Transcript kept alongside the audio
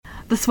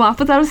The swap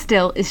without a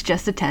still is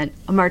just a 10.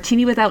 A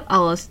martini without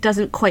olives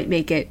doesn't quite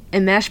make it,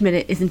 and MASH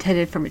Minute is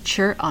intended for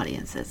mature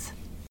audiences.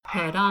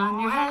 Put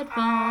on your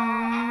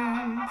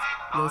headphones,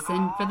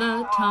 listen for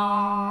the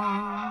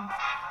tones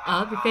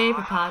of your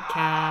favorite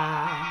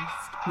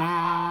podcast,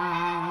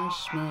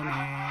 MASH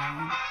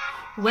Minute.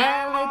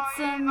 Well, it's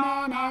a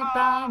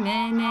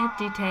minute-by-minute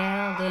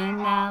detailed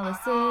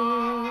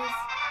analysis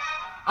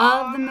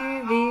of the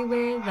movie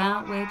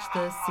without which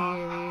the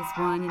series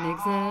wouldn't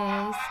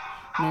exist.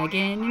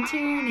 Megan and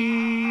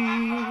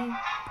Tierney,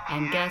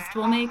 and guest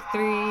will make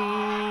 3.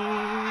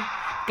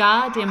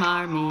 Goddamn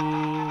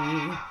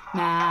army,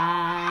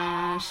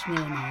 MASH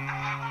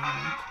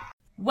Minute.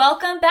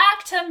 Welcome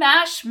back to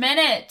MASH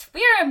Minute.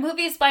 We are a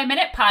Movies by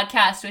Minute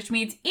podcast, which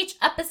means each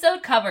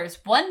episode covers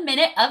 1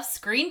 minute of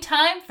screen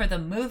time for the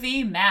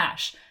movie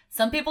MASH.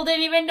 Some people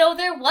didn't even know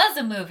there was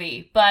a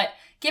movie, but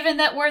given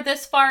that we're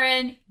this far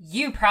in,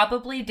 you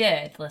probably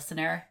did,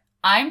 listener.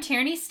 I'm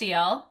Tierney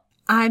Steele.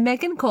 I'm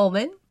Megan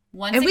Coleman.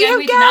 Once again,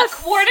 we did not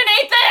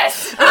coordinate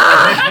this! All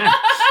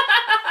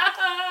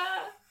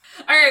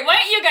right, why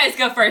don't you guys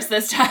go first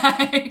this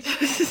time?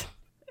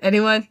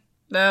 Anyone?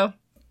 No?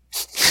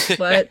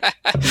 What?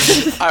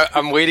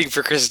 I'm waiting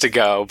for Chris to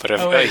go, but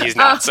he's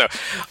not. So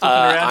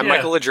I'm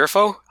Michael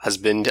Adriffo,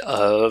 husband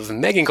of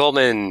Megan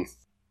Coleman.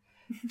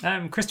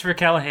 I'm Christopher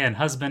Callahan,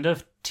 husband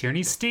of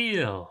Tierney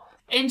Steele.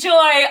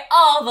 Enjoy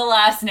all the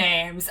last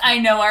names. I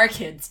know our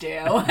kids do.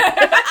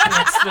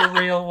 That's the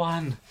real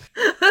one.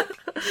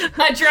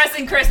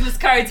 Addressing Christmas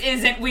cards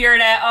isn't weird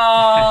at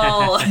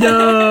all.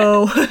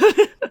 No.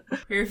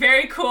 We're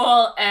very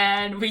cool,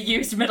 and we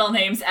used middle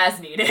names as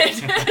needed.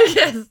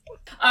 Yes.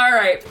 All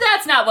right,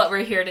 that's not what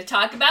we're here to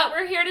talk about.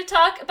 We're here to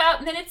talk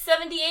about minute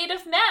 78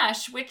 of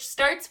MASH, which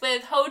starts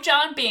with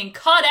Ho-Jon being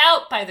caught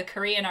out by the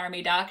Korean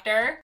army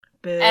doctor.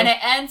 Boo. And it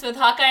ends with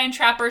Hawkeye and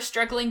Trapper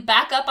struggling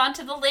back up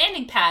onto the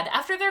landing pad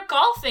after their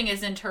golfing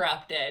is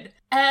interrupted.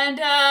 And,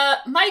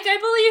 Mike, I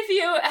believe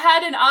you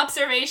had an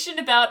observation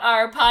about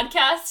our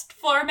podcast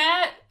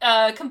format.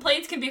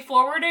 Complaints can be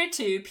forwarded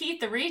to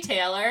Pete the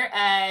Retailer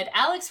and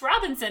Alex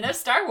Robinson of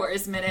Star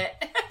Wars Minute.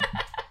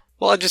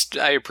 Well,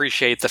 I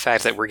appreciate the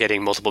fact that we're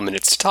getting multiple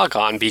minutes to talk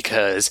on,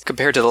 because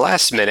compared to the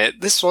last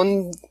minute, this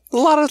one, a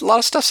lot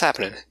of stuff's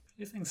happening. A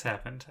few things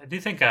happened. I do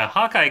think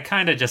Hawkeye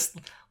kind of just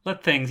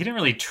let things... He didn't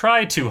really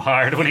try too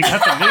hard when he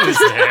got the news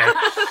there.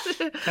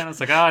 Kind of was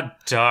like, oh,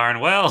 darn,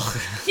 well...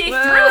 He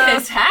threw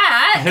his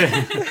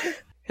hat!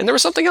 And there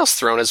was something else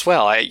thrown as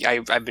well.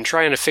 I've been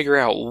trying to figure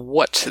out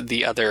what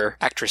the other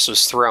actress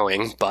was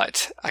throwing,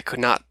 but I could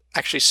not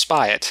actually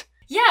spy it.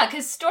 Yeah,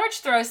 because Storch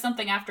throws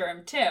something after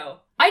him, too.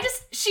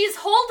 She's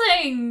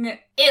holding...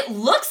 It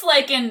looks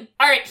like an...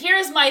 Alright,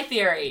 here's my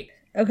theory.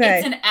 Okay.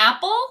 It's an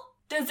apple?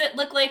 Does it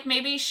look like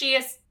maybe she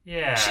is...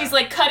 Yeah. She's,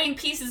 like, cutting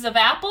pieces of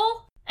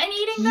apple and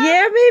eating them?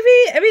 Yeah,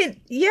 maybe. I mean,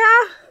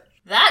 yeah.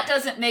 That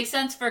doesn't make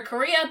sense for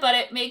Korea, but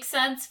it makes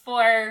sense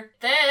for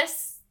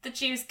this, that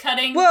she was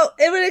cutting... Well,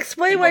 it would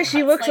explain why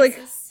she looks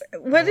slices.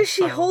 like... What is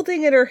she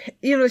holding in her...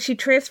 she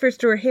transfers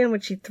to her hand when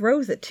she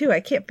throws it, too.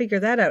 I can't figure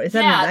that out. Is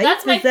that a knife?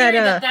 That's my theory,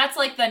 that's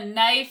like the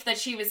knife that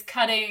she was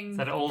cutting. It's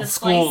that old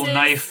school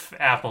knife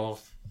apple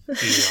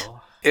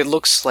deal. It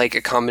looks like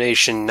a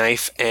combination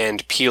knife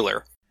and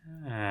peeler.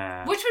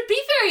 Which would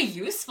be very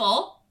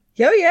useful.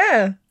 Oh,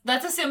 yeah.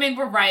 That's assuming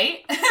we're right.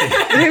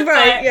 You're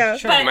right, yeah.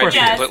 Sure, but You might be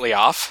yes, completely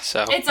off,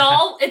 so... it's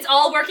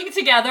all working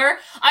together.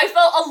 I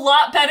felt a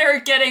lot better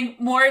getting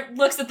more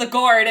looks at the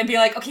gourd and be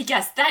like, okay,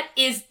 yes, that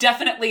is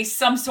definitely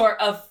some sort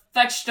of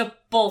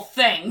vegetable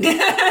thing.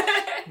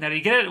 Now, do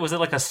you get it? Was it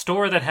like a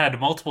store that had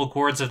multiple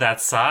gourds of that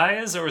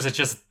size, or was it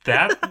just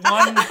that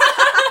one?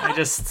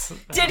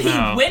 Did he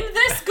win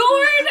this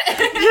gourd?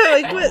 Yeah,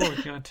 like, what? Oh,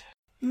 God.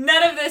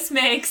 None of this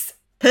makes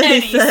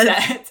any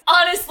sense.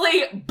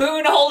 Honestly,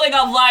 Boone holding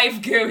a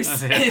live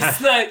goose is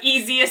the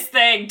easiest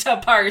thing to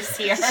parse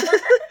here.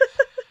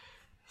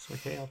 It's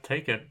okay, I'll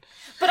take it.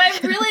 But I'm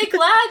really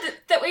glad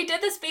that we did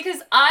this,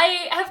 because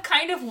I have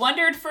kind of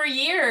wondered for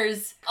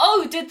years,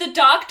 oh, did the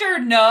doctor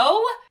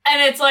know?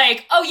 And it's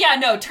like, oh yeah,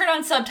 no, turn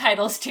on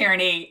subtitles,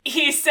 Tierney.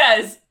 He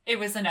says, it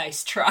was a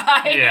nice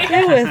try. Yeah.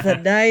 It was a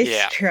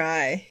nice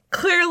try.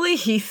 Clearly,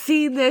 he's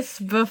seen this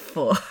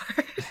before.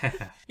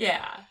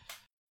 Yeah.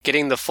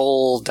 Getting the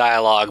full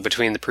dialogue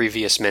between the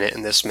previous minute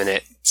and this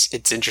minute,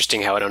 it's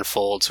interesting how it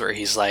unfolds, where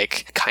he's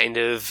like kind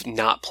of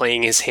not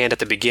playing his hand at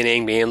the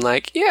beginning, being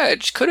like, yeah,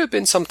 it could have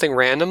been something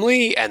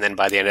randomly, and then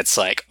by the end it's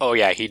like, oh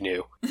yeah, he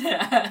knew.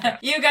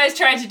 You guys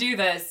tried to do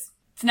this.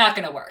 It's not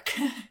gonna work.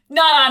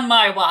 Not on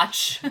my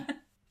watch.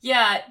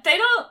 Yeah, they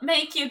don't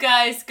make you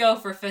guys go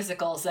for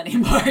physicals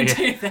anymore,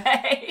 do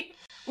they?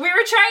 We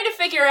were trying to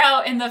figure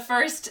out in the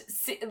first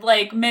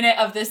minute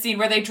of this scene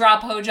where they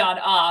drop Ho-Jon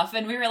off,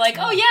 and we were like,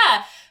 oh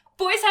yeah,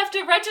 boys have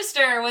to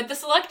register with the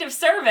Selective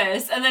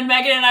Service. And then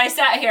Megan and I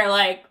sat here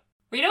like,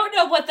 we don't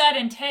know what that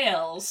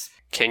entails.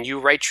 Can you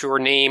write your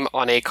name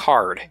on a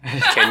card?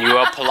 Can you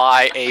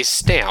apply a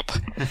stamp?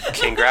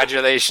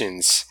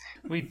 Congratulations.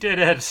 We did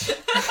it.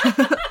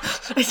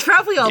 It's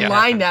probably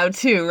online now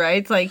too,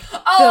 right? It's like fill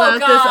out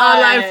this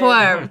God. online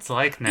form. It's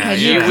like now. Can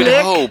You you would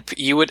click? hope.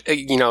 You would,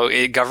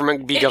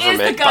 government be It is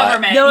government. the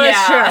government. No, yeah.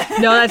 that's true.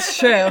 No, that's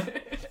true.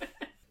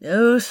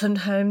 No,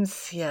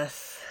 sometimes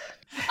yes.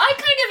 I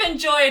kind of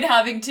enjoyed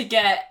having to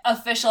get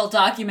official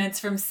documents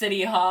from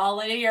City Hall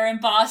here in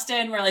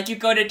Boston, where like you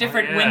go to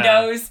different yeah.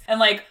 windows and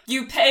like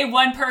you pay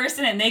one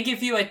person and they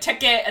give you a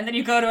ticket, and then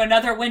you go to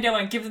another window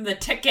and give them the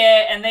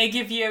ticket, and they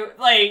give you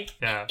like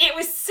Yeah. it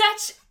was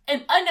such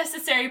an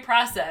unnecessary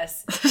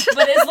process.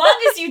 But as long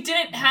as you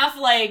didn't have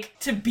like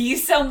to be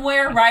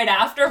somewhere right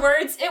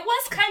afterwards, it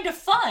was kind of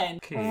fun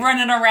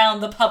running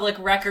around the public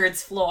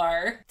records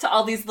floor to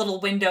all these little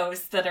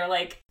windows that are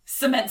like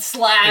cement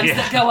slabs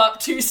that go up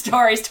 2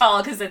 stories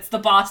tall because it's the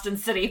Boston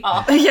City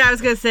Hall. Yeah, I was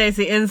gonna say, is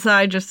the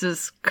inside just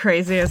as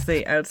crazy as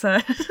the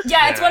outside?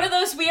 Yeah, it's one of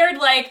those weird,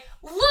 like,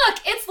 look,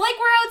 it's like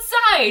we're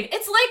outside.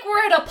 It's like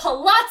we're at a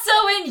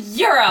palazzo in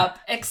Europe,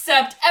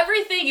 except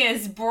everything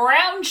is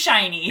brown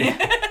shiny.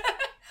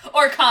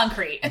 Or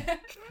concrete.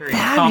 Very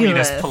Fabulous.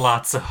 communist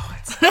palazzo.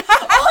 It's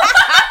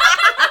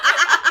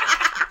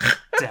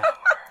dour.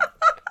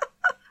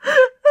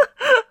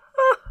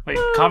 Wait,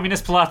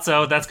 communist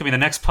palazzo, that's going to be the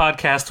next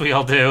podcast we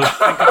all do.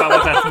 Think about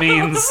what that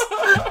means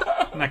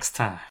next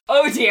time.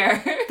 Oh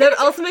dear. That'd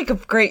also make a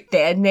great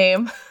band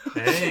name.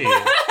 Hey.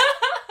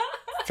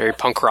 Very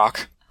punk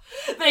rock.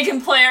 They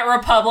can play at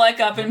Republic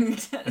up in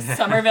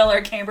Somerville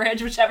or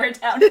Cambridge, whichever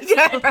town it's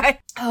Yeah, in. right.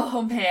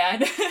 Oh,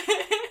 man.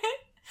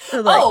 I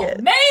like Oh,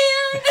 it. man.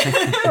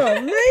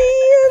 Oh,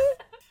 man.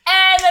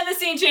 And then the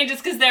scene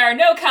changes because there are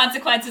no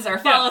consequences or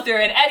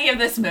follow-through in any of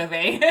this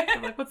movie.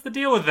 I'm like, what's the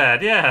deal with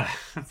that? Yeah.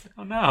 It's like,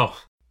 oh no.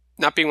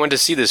 Not being one to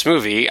see this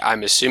movie,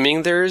 I'm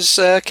assuming there's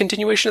a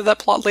continuation of that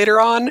plot later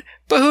on,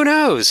 but who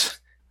knows?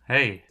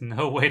 Hey,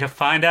 no way to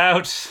find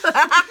out.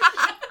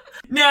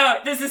 No,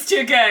 this is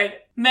too good.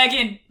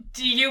 Megan,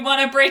 do you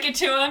want to break it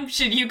to him?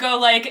 Should you go,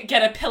 like,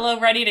 get a pillow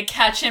ready to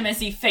catch him as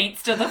he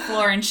faints to the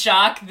floor in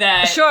shock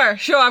that... Sure,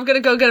 I'm gonna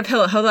go get a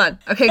pillow. Hold on.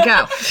 Okay,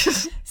 go.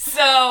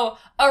 So,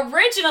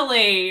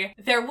 originally,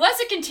 there was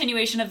a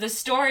continuation of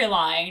this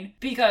storyline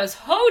because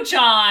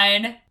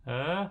Ho-John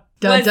Dun,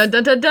 Was dun,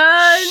 dun, dun,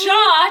 dun.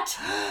 shot,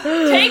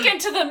 taken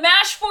to the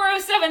MASH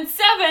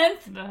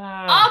 4077th,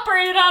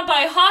 operated on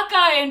by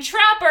Hawkeye and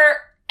Trapper,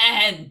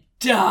 and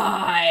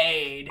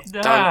died.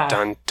 Dun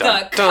dun The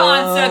dun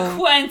dun.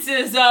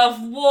 consequences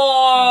of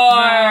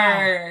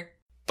war.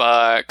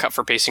 But cut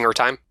for pacing or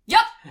time.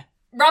 Yep.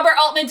 Robert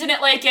Altman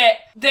didn't like it.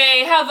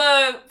 They have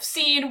a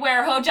scene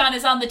where Ho-John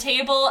is on the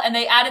table and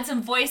they added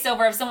some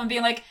voiceover of someone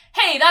being like,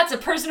 hey, that's a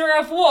prisoner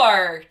of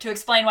war, to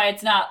explain why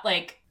it's not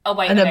like a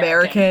white An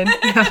American.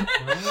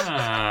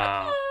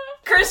 Yeah. Oh.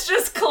 Chris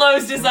just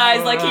closed his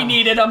eyes like he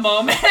needed a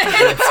moment.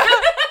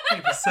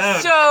 So,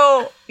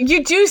 So,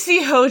 you do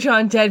see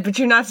Ho-John dead, but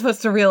you're not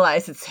supposed to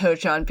realize it's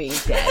Ho-John being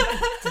dead.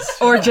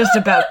 Or just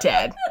about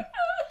dead.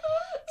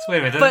 wait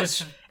a minute.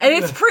 But, and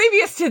it's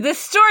previous to this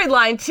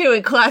storyline, too,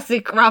 in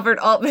classic Robert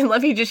Altman.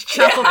 Let me just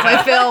chop up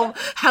my film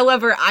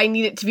however I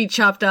need it to be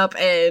chopped up,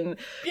 and,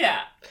 Yeah.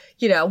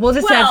 you know, we'll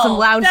just have some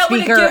Well, that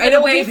would've loudspeaker, given and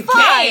it'll away be the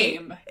fine.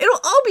 game. It'll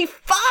all be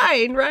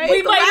fine, right?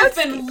 We The might have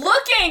loudspeaker- been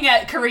looking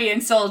at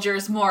Korean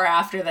soldiers more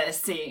after this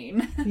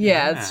scene.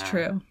 Yeah, it's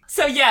true.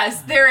 So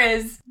yes, there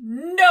is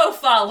no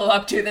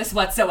follow-up to this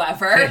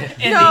whatsoever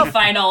in No. the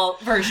final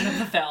version of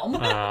the film.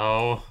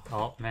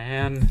 Oh,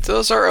 man.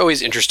 Those are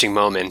always interesting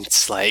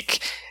moments. Like,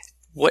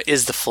 what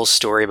is the full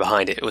story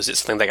behind it? Was it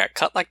something that got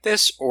cut like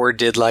this, or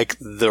did like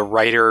the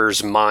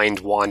writer's mind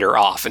wander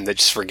off and they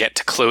just forget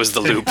to close the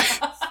loop?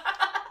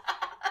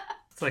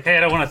 It's like, hey,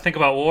 I don't want to think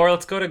about war.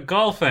 Let's go to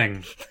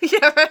golfing.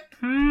 Yeah, right.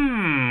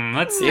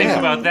 Let's think Yeah.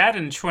 about that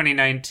in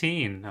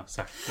 2019. Oh,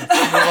 sorry.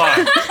 Let's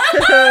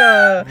move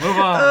on. Move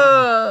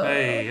on.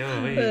 Hey,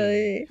 oh,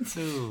 hey.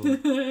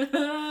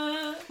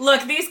 Ooh.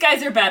 Look, these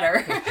guys are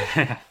better.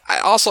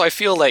 I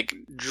feel like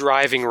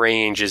driving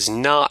range is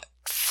not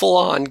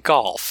full-on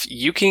golf.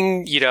 You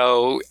can,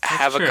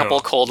 have true. a couple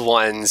cold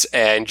ones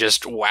and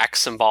just whack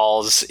some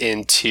balls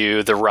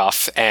into the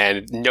rough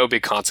and no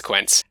big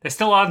consequence. They're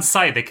still on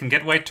site. They can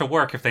get right to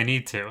work if they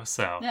need to.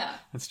 So Yeah.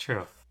 that's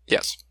true.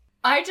 Yes.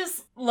 I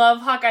just love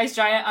Hawkeye's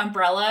giant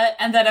umbrella,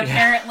 and that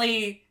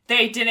apparently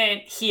they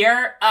didn't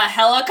hear a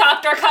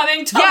helicopter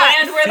coming to Yes.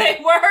 land where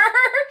they were.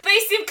 They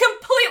seem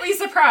completely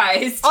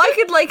surprised. All I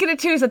could liken it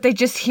to is that they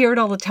just hear it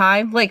all the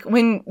time. Like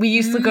when we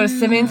used to go to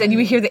Simmons and you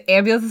would hear the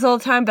ambulances all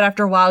the time, but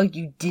after a while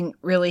you didn't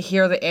really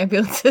hear the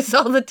ambulances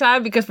all the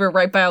time because we're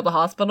right by all the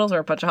hospitals or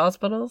a bunch of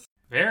hospitals.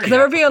 Very. Because I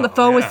remember being on the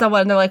apropos, phone with yeah.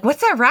 someone and they're like,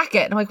 what's that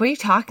racket? And I'm like, what are you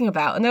talking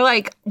about? And they're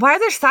like, why are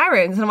there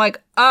sirens? And I'm like,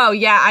 oh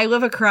yeah, I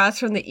live across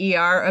from the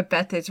ER of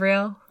Beth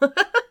Israel.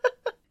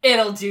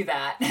 It'll do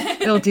that.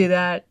 It'll do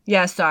that.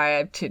 Yeah, sorry,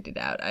 I've tuned it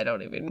out. I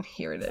don't even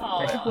hear it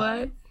anymore. Aw.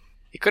 What?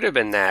 It could have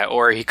been that,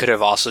 or he could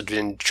have also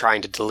been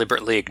trying to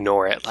deliberately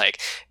ignore it. Like,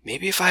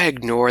 maybe if I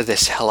ignore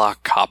this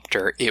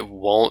helicopter, it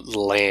won't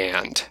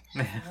land.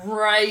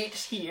 Right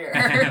here.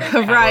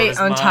 Right his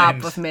on top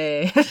mind. of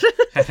me.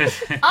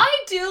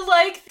 I do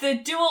like the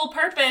dual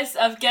purpose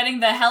of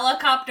getting the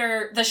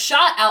helicopter, the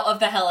shot out of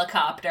the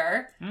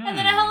helicopter, and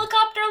then a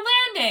helicopter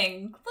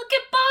landing. Look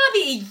at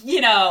Bobby,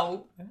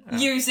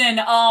 using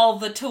all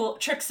the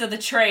tricks of the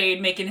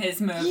trade, making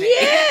his movie.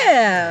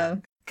 Yeah.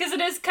 Because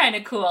it is kind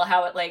of cool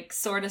how it, like,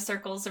 sort of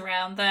circles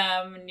around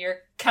them, and you're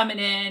coming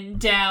in,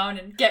 down,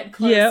 and getting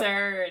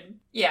closer, and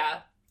yeah.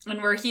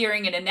 And we're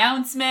hearing an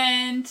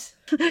announcement.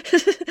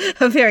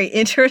 A very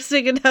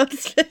interesting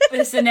announcement.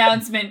 This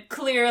announcement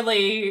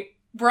clearly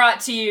brought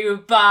to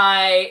you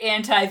by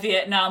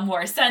anti-Vietnam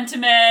War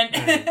sentiment.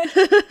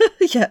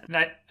 Yeah. And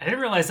I didn't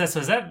realize that. So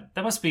that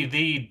must be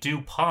the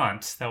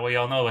DuPont that we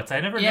all know. I've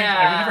never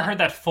heard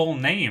that full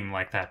name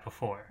like that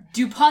before.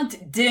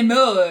 DuPont de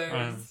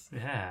Nemours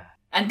Yeah.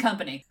 and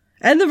Company.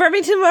 And the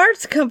Remington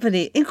Arts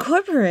Company,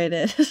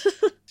 Incorporated.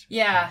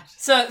 Yeah.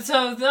 So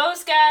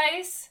those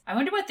guys, I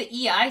wonder what the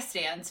EI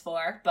stands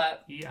for,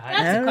 but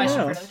that's a question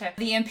for another time.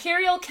 The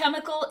Imperial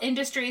Chemical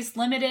Industries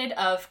Limited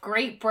of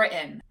Great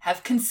Britain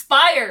have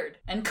conspired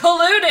and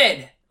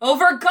colluded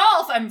over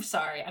golf. I'm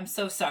sorry. I'm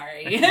so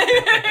sorry.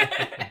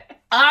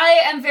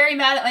 I am very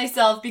mad at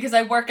myself because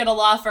I work at a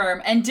law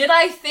firm. And did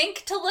I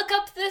think to look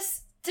up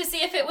this to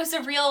see if it was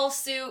a real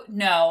suit?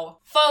 No.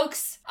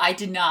 Folks, I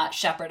did not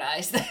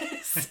shepherdize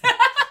this.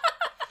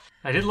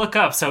 I did look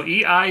up. So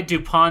E.I.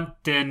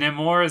 DuPont de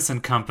Nemours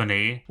and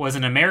Company was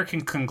an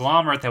American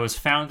conglomerate that was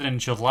founded in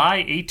July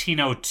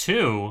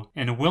 1802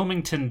 in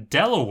Wilmington,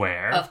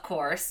 Delaware. Of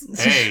course.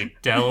 Hey,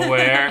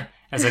 Delaware.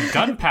 As a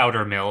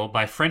gunpowder mill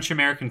by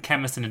French-American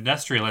chemist and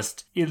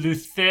industrialist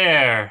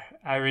Eleuthère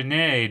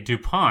Irénée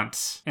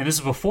DuPont. And this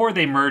is before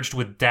they merged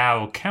with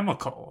Dow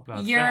Chemical.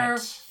 About Your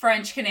that.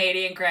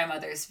 French-Canadian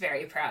grandmother's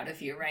very proud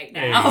of you right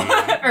now.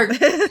 Hey. Or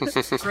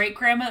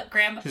great-grandma?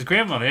 His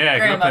grandmother, yeah.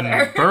 Grew up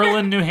Grandmother. in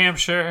Berlin, New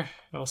Hampshire.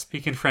 Well,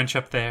 speaking French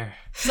up there.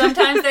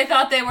 Sometimes they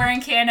thought they were in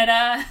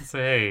Canada. So,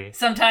 hey.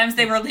 Sometimes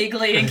they were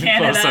legally in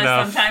Canada. Close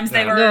enough. Sometimes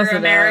they Yeah. were Close enough.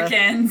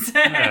 Americans.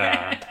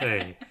 Yeah,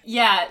 hey.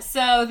 Yeah,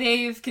 so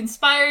they've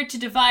conspired to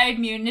divide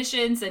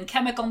munitions and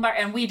chemical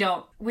and we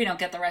don't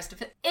get the rest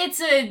of it.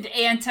 It's an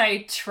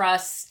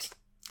antitrust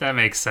That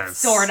makes sense.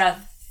 sort of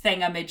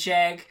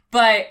thingamajig.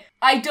 But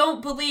I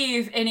don't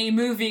believe in a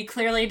movie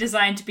clearly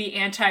designed to be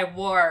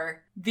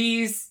anti-war,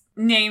 these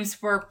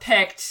names were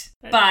picked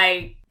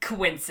by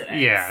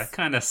coincidence. Yeah, it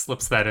kind of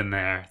slips that in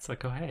there. It's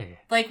like, oh, hey.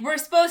 Like, we're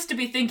supposed to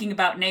be thinking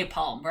about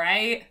napalm,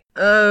 right?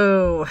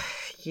 Oh,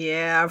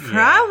 yeah,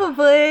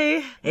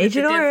 probably.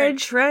 Agent different-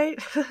 Orange, right?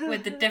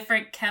 With the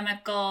different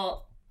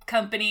chemical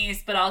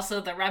companies, but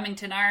also the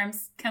Remington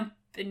Arms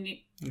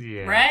Company,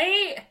 Yeah.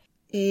 right?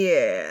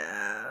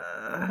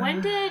 Yeah. When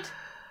did...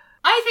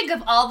 I think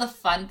of all the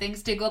fun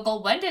things to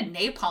Google, when did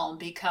napalm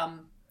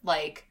become,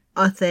 like,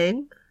 A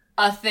thing?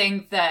 a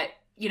thing that,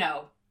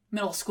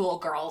 middle school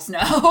girls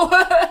know?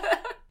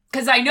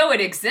 Because I know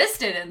it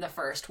existed in the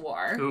First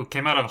War. Ooh,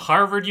 came out of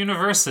Harvard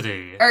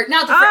University. Or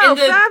not the Oh, in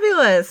the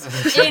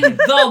fabulous. in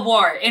the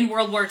war, in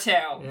World War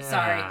II.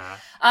 Sorry.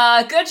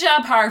 Yeah. Good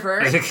job,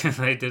 Harvard.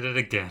 They did it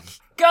again.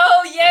 Go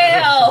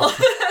Yale!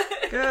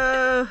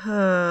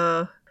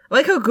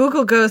 Like how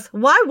Google goes,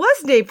 why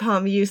was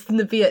napalm used in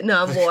the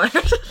Vietnam War?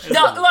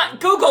 No, look,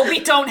 Google, we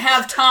don't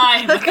have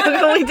time.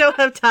 Google, we don't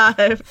have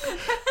time.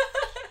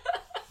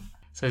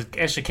 So it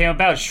actually came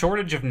about.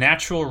 Shortage of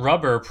natural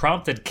rubber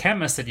prompted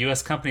chemists at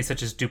U.S. companies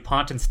such as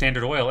DuPont and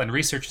Standard Oil and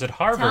researchers at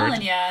Harvard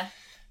Telling ya.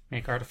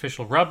 make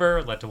artificial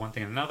rubber, led to one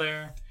thing and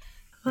another.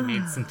 They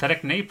made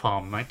synthetic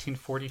napalm in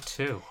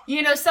 1942.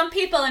 Some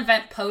people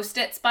invent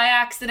Post-its by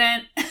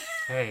accident.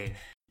 Hey.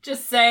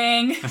 Just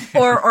saying.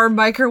 Or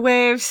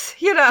microwaves,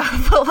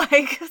 but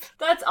like,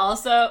 That's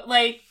also,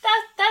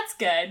 that's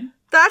good.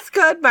 that's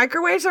good.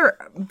 Microwaves are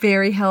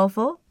very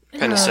helpful.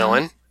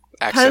 Penicillin.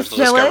 Accidental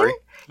Penicillin? discovery.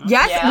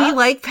 Yes, Yeah. we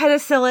like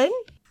penicillin.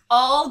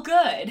 All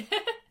good.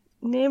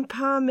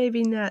 Napalm,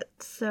 maybe not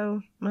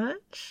so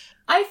much.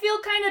 I feel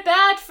kind of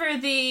bad for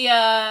the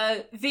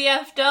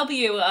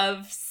VFW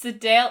of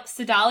Sedalia,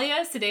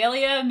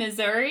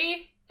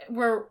 Missouri.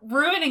 We're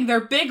ruining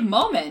their big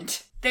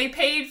moment. They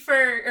paid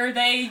for, or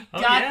they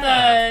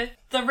got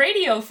the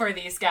radio for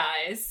these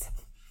guys.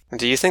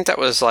 Do you think that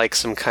was like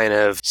some kind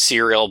of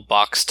serial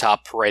box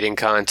top writing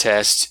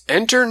contest?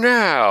 Enter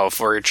now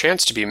for a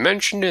chance to be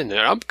mentioned in an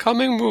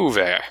upcoming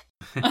movie.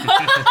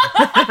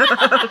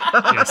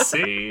 You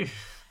see?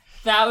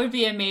 That would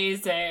be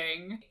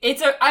amazing.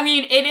 It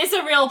is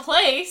a real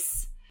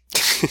place.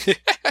 So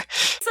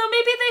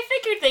maybe they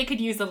figured they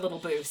could use a little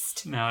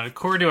boost. Now,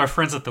 according to our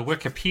friends at the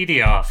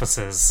Wikipedia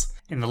offices,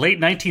 in the late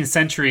 19th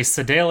century,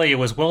 Sedalia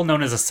was well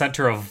known as a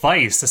center of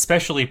vice,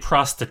 especially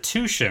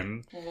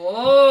prostitution,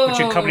 Whoa. which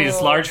accompanied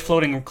its large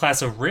floating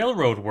class of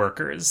railroad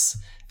workers.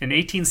 In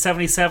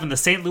 1877, the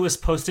St. Louis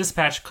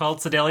Post-Dispatch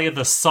called Sedalia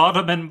the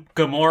Sodom and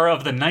Gomorrah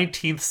of the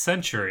 19th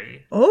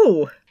century.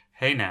 Oh.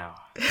 Hey now.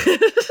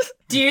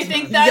 Do you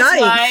think that's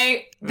Yikes.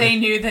 why they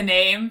knew the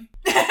name?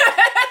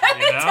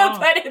 To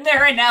put in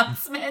their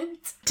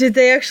announcement. Did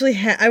they actually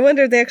I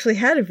wonder if they actually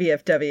had a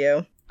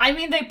VFW. I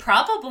mean, they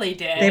probably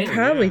did. They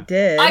probably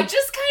did. I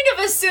just kind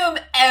of assume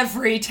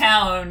every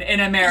town in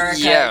America.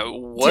 Yeah,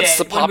 what's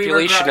the did when we were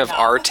population growing of up.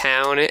 our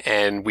town?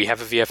 And we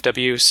have a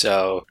VFW,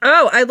 so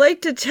Oh, I'd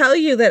like to tell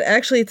you that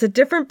actually it's a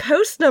different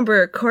post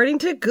number according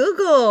to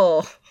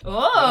Google.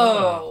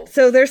 Oh.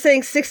 So they're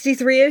saying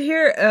 63 in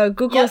here.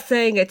 Google's Yep.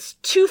 saying it's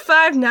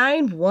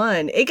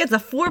 2591. It gets a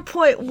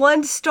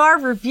 4.1 star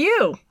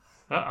review.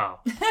 Uh-oh.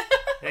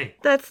 Hey.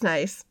 That's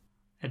nice.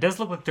 It does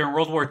look like during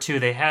World War II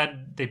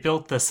they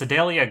built the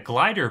Sedalia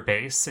glider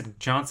base in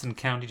Johnson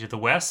County to the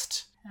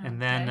west,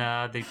 and then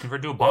they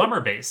converted to a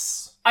bomber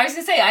base. I was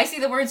going to say, I see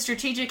the word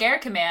Strategic Air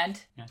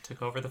Command. Yeah,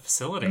 took over the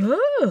facility.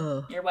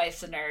 Ooh. Your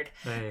wife's a nerd.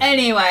 Hey.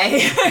 Anyway.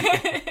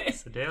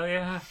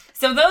 Sedalia.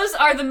 So those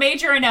are the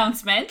major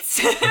announcements.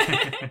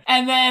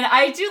 And then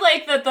I do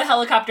like that the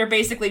helicopter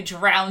basically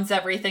drowns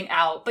everything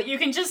out, but you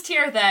can just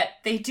hear that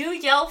they do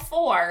yell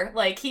for,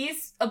 like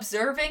he's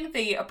observing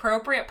the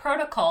appropriate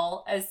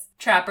protocol as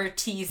Trapper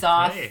tees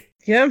off. Hey.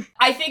 Yeah.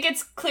 I think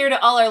it's clear to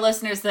all our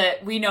listeners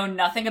that we know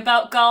nothing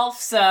about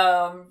golf,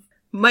 so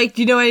Mike,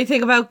 do you know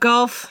anything about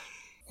golf?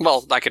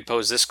 well, I could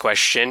pose this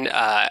question: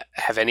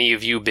 have any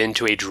of you been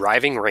to a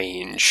driving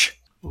range?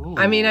 Ooh.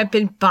 I mean, I've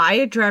been by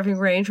a driving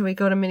range when we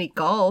go to mini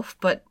golf,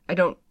 but I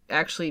don't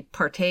actually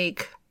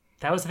partake.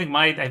 That was the thing.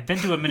 I've been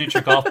to a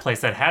miniature golf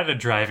place that had a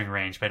driving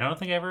range, but I don't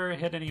think I ever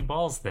hit any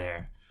balls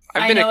there.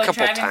 I've I been know a a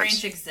couple driving times.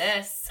 range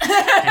exists.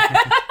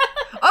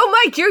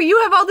 Oh, Mike, you're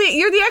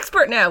the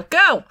expert now.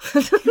 Go.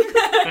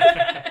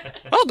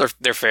 Well,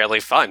 they're fairly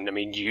fun. I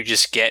mean, you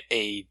just get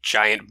a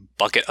giant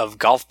bucket of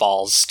golf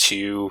balls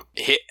to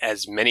hit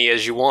as many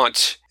as you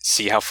want,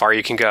 see how far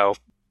you can go.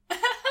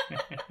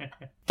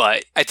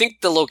 But I think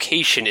the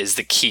location is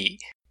the key.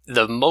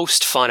 The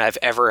most fun I've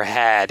ever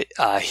had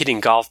hitting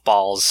golf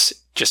balls,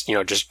 just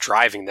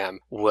driving them,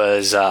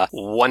 was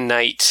one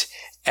night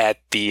at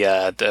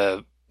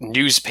the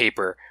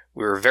newspaper.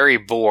 We were very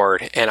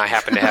bored, and I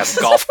happened to have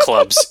golf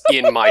clubs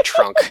in my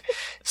trunk.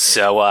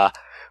 So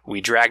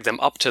we dragged them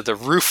up to the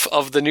roof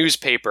of the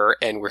newspaper,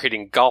 and we're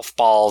hitting golf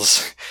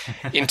balls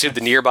into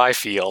the nearby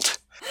field.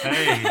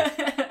 Hey.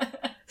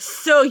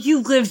 So you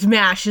lived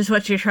MASH is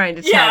what you're trying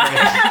to tell me.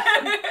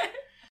 Yeah.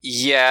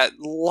 Yeah,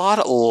 a lot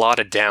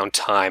of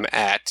downtime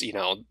at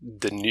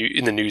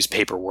in the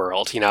newspaper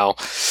world.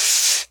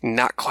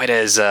 Not quite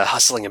as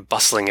hustling and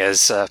bustling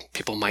as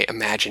people might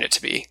imagine it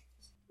to be.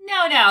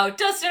 No.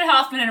 Dustin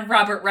Hoffman and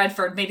Robert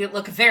Redford made it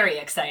look very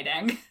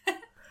exciting.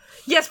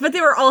 Yes, but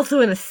they were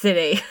also in a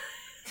city.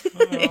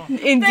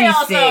 in They DC.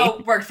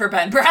 also worked for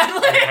Ben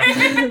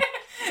Bradley.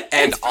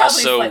 And it's probably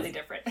also, slightly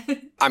different.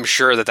 I'm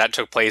sure that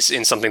took place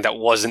in something that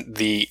wasn't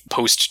the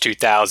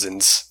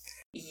post-2000s.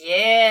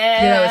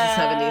 Yeah.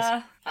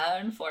 that was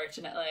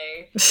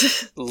Unfortunately.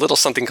 A little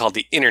something called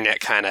the internet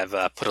kind of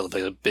put a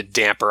little bit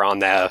damper on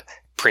the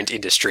print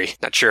industry.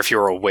 Not sure if you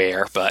were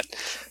aware, but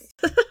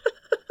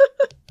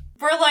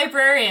We're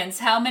librarians.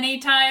 How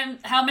many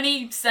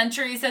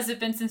centuries has it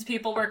been since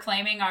people were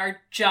claiming our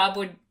job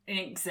would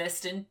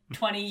exist in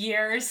 20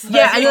 years?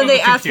 Yeah, and then they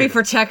the asked me computer.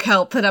 for tech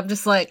help, and I'm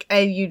just like,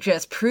 and you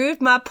just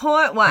proved my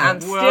point while I'm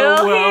still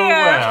Well,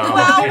 here.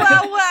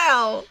 well.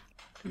 Well.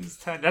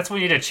 That's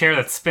when you need a chair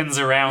that spins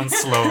around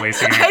slowly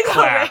so you I can know,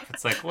 clap. right?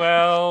 It's like,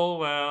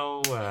 well.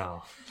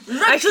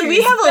 Actually,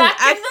 we have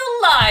back in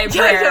the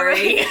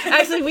library.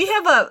 Actually, we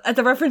have at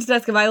the reference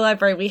desk of my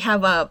library, we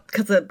have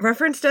because the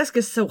reference desk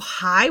is so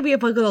high, we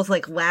have one of those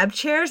like lab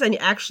chairs, and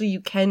you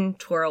can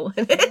twirl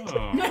in it.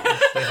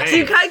 Oh, So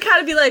you hey. kind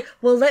of be like,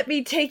 well, let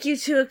me take you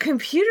to a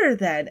computer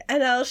then,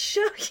 and I'll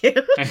show you.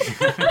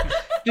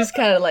 Just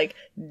kind of like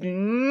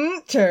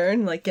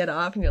turn, like get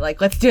off, and you're like,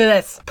 let's do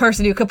this.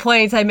 Person who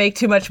complains I make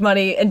too much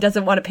money and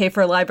doesn't want to pay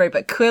for a library,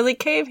 but clearly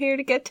came here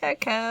to get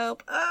tech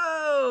help.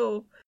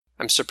 Oh.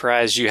 I'm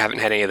surprised you haven't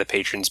had any of the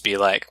patrons be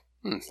like,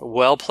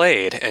 well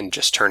played, and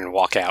just turn and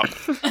walk out.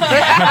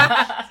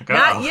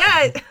 Not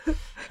yet.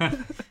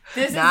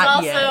 This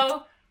Not is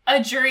also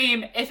a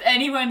dream. If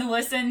anyone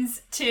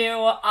listens to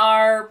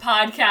our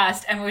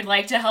podcast and would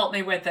like to help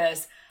me with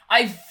this,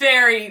 I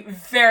very,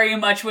 very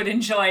much would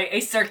enjoy a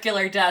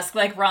circular desk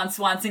like Ron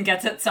Swanson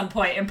gets at some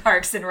point in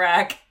Parks and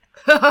Rec.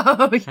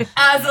 Oh, yeah.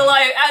 As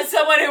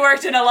someone who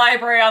worked in a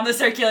library on the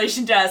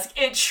circulation desk,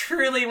 it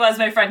truly was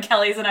my friend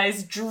Kelly's and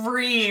I's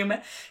dream,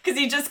 because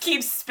he just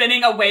keeps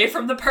spinning away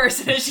from the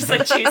person and she's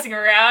like chasing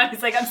around.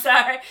 He's like, I'm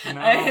sorry. No.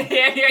 I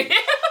can't hear you.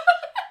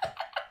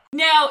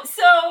 Now,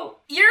 so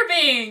you're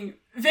being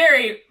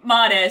very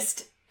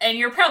modest, and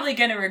you're probably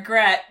going to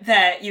regret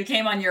that you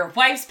came on your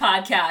wife's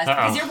podcast,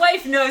 because your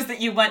wife knows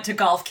that you went to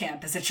golf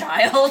camp as a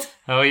child.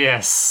 Oh,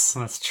 yes,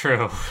 that's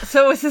true.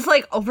 So is this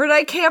like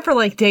overnight camp or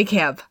like day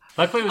camp?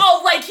 Luckily, it was,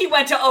 Oh, like he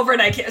went to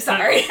overnight camp.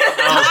 Sorry.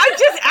 I'm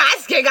just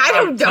asking. I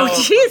don't know. Oh,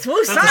 Jeez, well,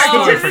 that's a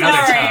story sorry. for another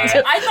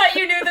time. I thought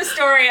you knew the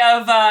story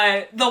of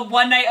the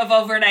one night of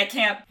overnight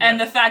camp and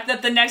the fact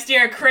that the next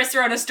year Chris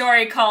wrote a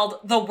story called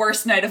The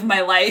Worst Night of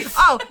My Life.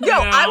 Oh, no,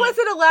 I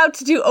wasn't allowed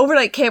to do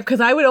overnight camp because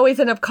I would always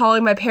end up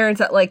calling my parents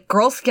at, like,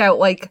 Girl Scout,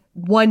 like,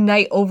 one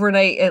night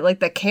overnight at, like,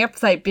 the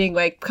campsite being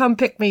like, come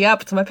pick me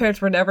up. So my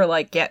parents were never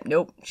like, yeah,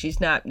 nope,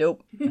 she's not,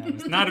 nope. I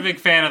was not a big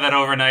fan of that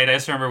overnight. I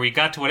just remember we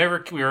got to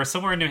we were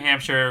somewhere in New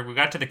Hampshire. We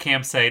got to the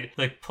campsite,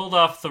 like pulled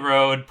off the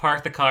road,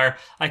 parked the car.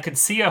 I could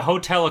see a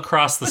hotel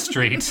across the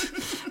street.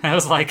 I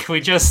was like,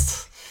 we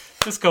just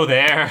go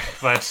there,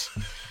 but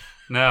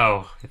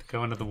no, we had to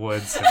go into the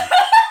woods.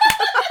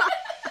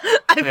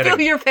 And I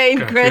feel your pain,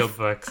 Chris. Field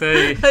books.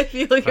 Hey. I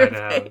feel your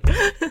pain.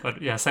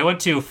 But yes, I went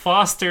to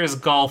Foster's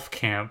Golf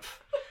Camp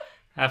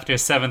after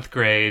 7th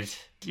grade.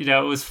 You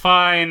know, it was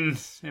fine.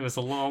 It was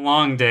a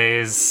long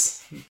days.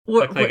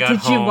 Quickly got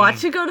Did you home. want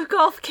to go to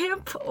golf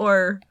camp,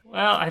 or?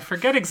 Well, I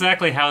forget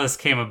exactly how this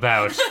came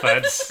about,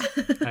 but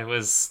I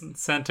was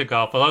sent to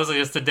golf. Well, it was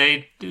just a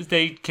day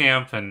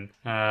camp, and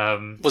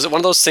Was it one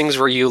of those things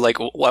where you, like,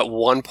 at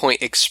one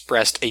point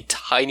expressed a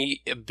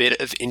tiny bit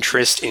of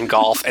interest in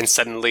golf, and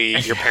suddenly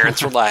your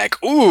parents were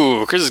like,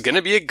 "Ooh, Chris is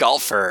gonna be a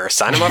golfer.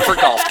 Sign him up for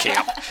golf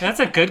camp."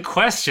 that's a good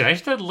question. I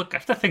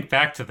have to think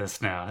back to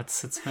this now.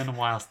 It's been a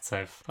while since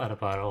I've thought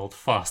about old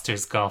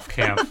Foster's Golf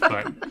Camp,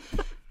 but.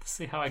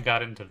 See how I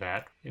got into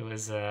that. It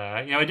was,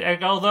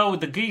 although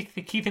the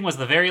key thing was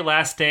the very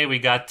last day we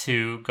got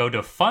to go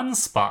to Fun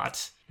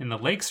Spot in the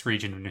Lakes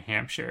region of New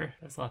Hampshire.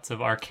 There's lots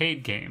of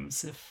arcade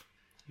games, if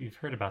you've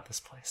heard about this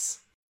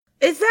place.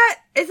 Is that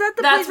the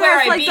That's place where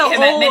it's I like beat the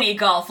him old? at mini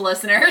golf,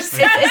 listeners. Is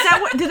that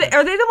what?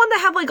 Are they the one that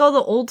have like all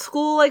the old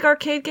school like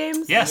arcade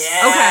games? Yes.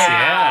 Yeah. Okay.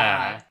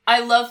 Yeah. I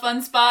love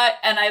Fun Spot,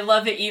 and I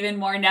love it even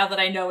more now that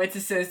I know it's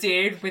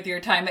associated with your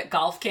time at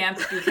golf camp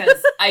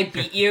because I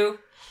beat you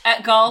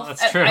at golf. Well,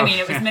 that's true. I mean,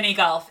 it was mini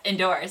golf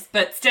indoors,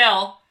 but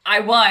still, I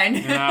won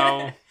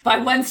No, by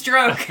one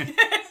stroke.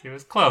 it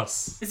was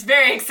close. It's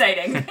very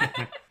exciting.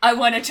 I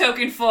won a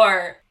token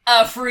for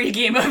a free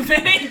game of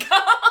mini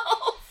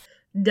golf.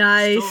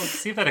 Nice. Let's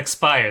see if that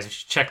expires. We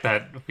should check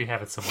that if we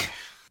have it somewhere.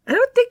 I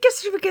don't think gift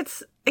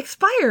certificates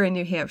expire in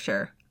New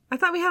Hampshire. I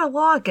thought we had a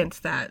law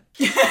against that.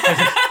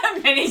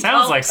 Mini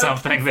Sounds golf like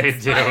something they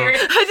do. expired.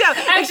 I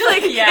know.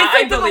 Actually, yeah,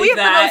 I believe we have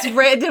that. the most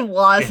random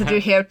laws in New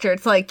Hampshire.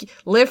 It's like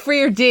live for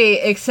your D,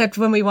 except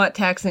when we want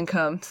tax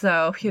income.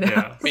 So you know.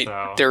 Yeah, I mean,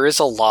 so. there is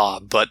a law,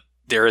 but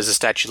there is a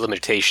statute of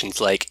limitations,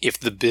 like if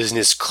the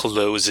business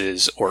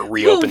closes or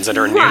reopens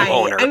under a new Right.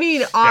 owner. I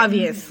mean,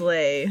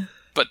 obviously.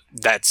 But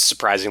that's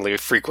surprisingly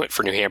frequent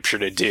for New Hampshire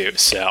to do,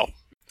 so.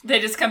 They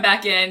just come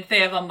back in, they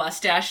have a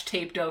mustache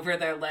taped over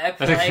their lip.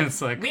 Like,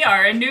 It's like- we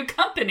are a new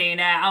company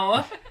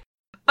now.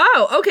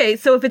 Oh, okay.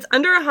 So if it's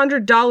under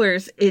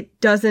 $100, it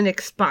doesn't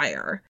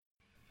expire.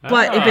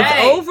 But if it's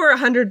Hey. over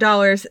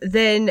 $100,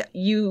 then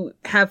you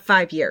have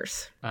 5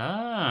 years.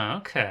 Ah,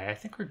 okay. I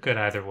think we're good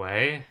either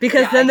way.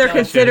 Because Yeah, then I they're gotcha.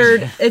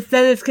 considered.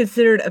 It's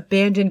considered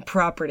abandoned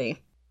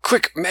property.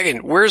 Quick, Megan,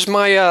 where's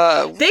my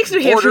Thanks,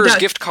 New Borders Hampshire.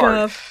 gift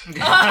card?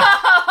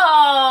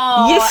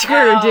 Oh, You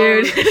screwed,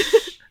 dude.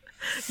 ouch.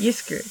 You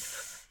screwed.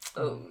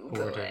 Oh, boy.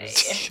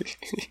 Borders.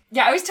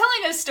 Yeah, I was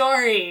telling a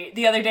story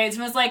the other day, and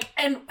someone was like,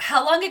 and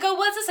how long ago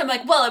was this? I'm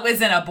like, well, it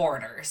was in a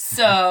border,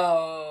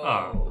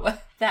 so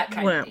that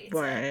kind of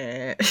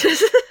dates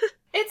it.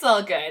 It's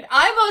all good.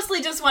 I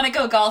mostly just want to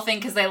go golfing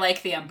because I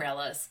like the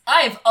umbrellas.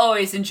 I've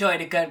always enjoyed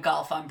a good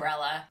golf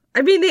umbrella.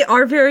 I mean, they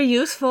are very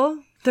useful.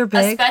 They're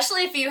big.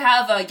 Especially if you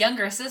have a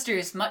younger sister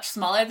who's much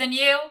smaller than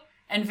you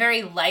and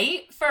very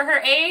light for her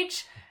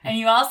age. And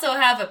you also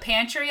have a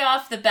pantry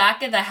off the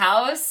back of the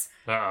house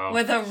Uh-oh.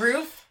 with a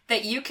roof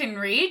that you can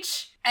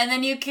reach. And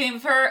then you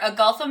give her a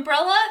golf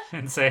umbrella.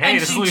 And say, hey,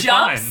 and this she will be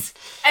jumps.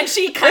 And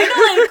she kind of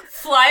like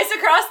flies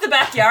across the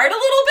backyard a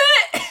little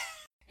bit.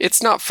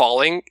 It's not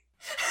falling.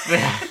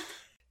 fine.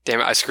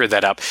 Damn it, I screwed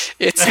that up.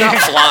 It's not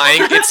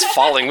flying, it's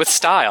falling with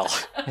style.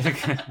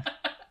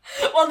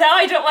 Well, now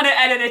I don't want to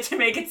edit it to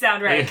make it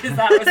sound right because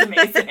that was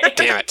amazing.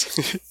 Damn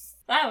it.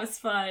 That was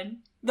fun.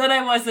 Then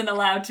I wasn't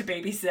allowed to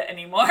babysit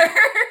anymore.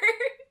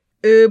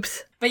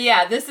 Oops. But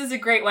yeah, this is a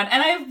great one.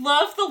 And I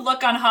love the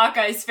look on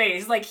Hawkeye's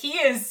face. Like, he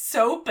is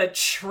so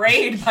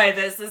betrayed by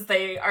this as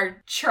they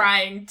are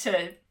trying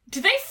to... Do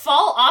they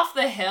fall off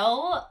the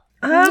hill?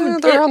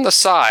 They're on the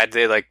side.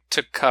 They, like,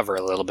 took cover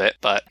a little bit.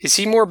 But is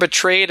he more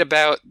betrayed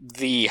about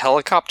the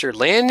helicopter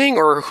landing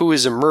or who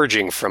is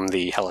emerging from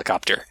the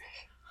helicopter?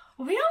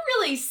 We don't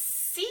really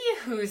see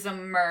who's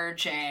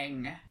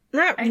emerging.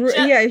 Not I re-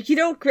 ju- yeah, you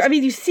don't. I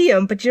mean, you see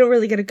them, but you don't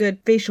really get a good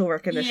facial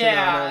recognition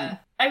on them.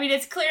 I mean,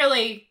 it's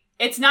clearly...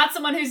 It's not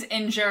someone who's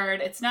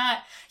injured. It's not...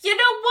 You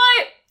know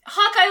what?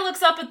 Hawkeye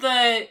looks up at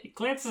the... He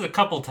glances a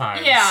couple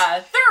times.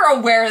 Yeah, they're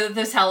aware that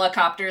this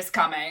helicopter's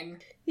coming.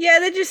 Yeah,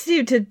 they just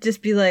seem to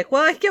just be like,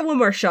 well, I can get one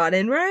more shot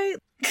in, right?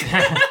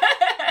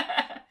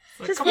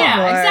 Like, Just come one on.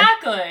 more. Yeah,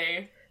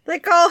 exactly.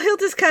 Like, oh, he'll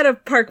just kind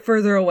of park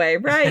further away,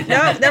 right?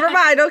 No, never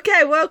mind.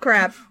 Okay, well,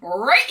 crap.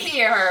 Right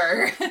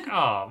here.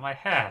 Oh, my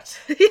hat.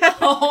 Yeah,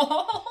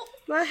 Oh.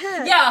 my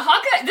head. Yeah,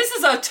 Hawkeye. This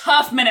is a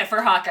tough minute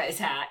for Hawkeye's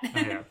hat. Oh,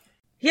 yeah.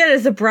 Yeah,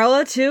 his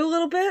umbrella, too, a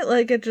little bit.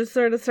 Like, it just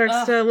sort of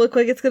starts to look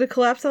like it's going to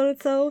collapse on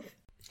itself.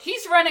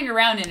 He's running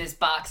around in his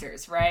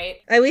boxers, right?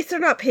 At least they're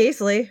not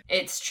paisley.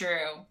 It's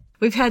true.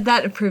 We've had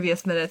that in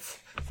previous minutes.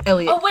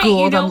 Elliot Oh, wait, Gould,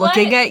 you know I'm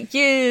looking what? at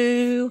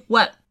you.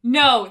 What?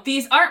 No,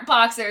 these aren't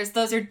boxers.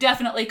 Those are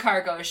definitely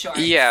cargo shorts.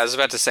 Yeah, I was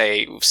about to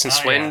say,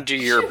 since Oh, when yeah. do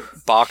your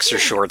boxer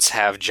shorts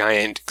have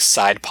giant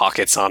side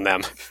pockets on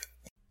them?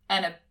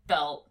 And a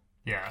belt.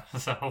 Yeah,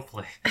 so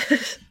hopefully.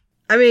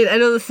 I mean, I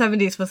know the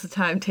 70s was the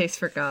time taste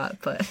forgot,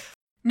 but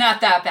Not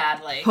that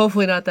badly.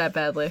 hopefully not that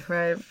badly,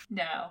 right?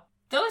 No.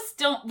 Those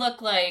don't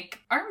look like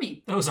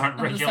army. Those aren't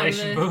On the side of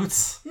regulation the-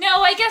 boots.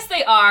 No, I guess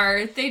they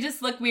are. They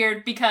just look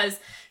weird because...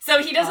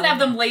 So he doesn't have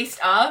them laced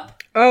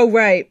up. Oh,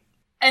 right.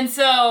 And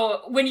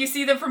so when you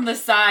see them from the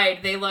side,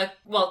 they look...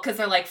 Well, because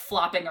they're like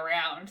flopping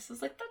around. So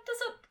it's like, that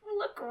doesn't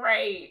look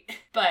right.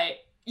 But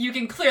you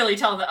can clearly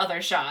tell in the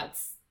other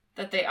shots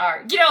that they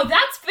are. You know,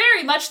 that's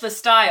very much the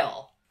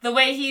style. The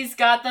way he's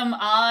got them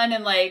on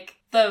and like...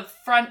 The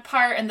front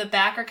part and the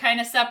back are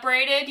kind of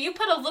separated. You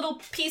put a little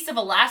piece of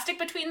elastic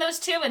between those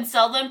two and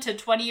sell them to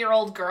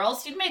 20-year-old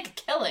girls, you'd make a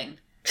killing.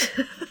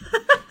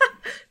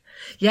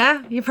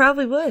 Yeah, you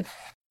probably would.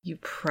 You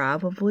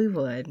probably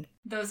would.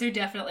 Those are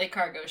definitely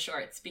cargo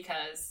shorts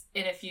because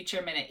in a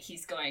future minute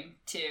he's going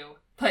to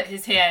put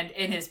his hand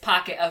in his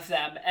pocket of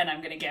them and I'm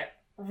going to get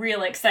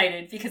real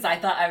excited because I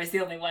thought I was the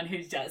only one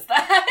who does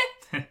that.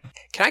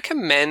 Can I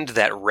commend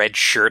that red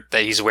shirt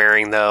that he's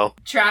wearing, though?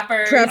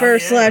 Trapper. Trapper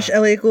yeah. /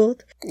 Elliot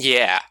Gould.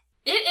 Yeah.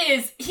 It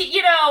is,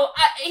 here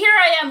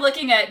I am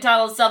looking at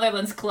Donald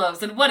Sutherland's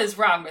clothes and what is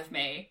wrong with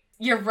me?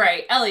 You're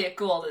right, Elliot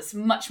Gould is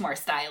much more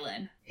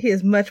styling. He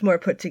is much more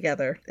put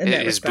together in that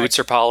His respect. boots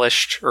are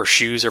polished, or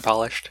shoes are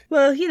polished.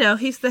 Well, you know,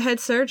 he's the head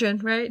surgeon,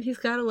 right? He's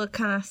got to look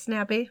kind of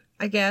snappy,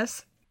 I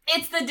guess.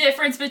 It's the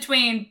difference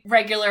between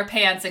regular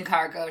pants and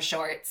cargo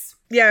shorts.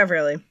 Yeah,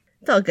 really.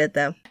 It's all good,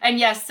 though. And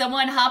yes,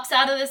 someone hops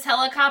out of this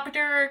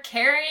helicopter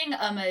carrying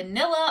a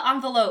manila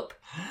envelope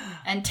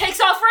and takes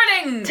off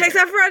running! Takes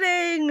off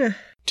running!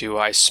 Do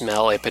I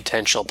smell a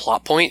potential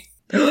plot point?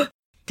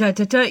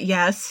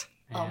 Yes.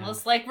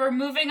 Almost like we're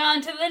moving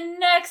on to the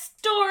next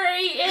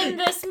story in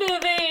this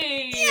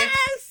movie!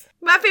 Yes!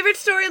 My favorite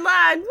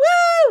storyline!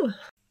 Woo!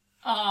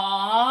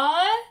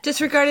 Aww.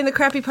 Disregarding the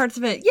crappy parts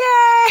of it.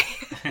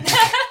 Yay!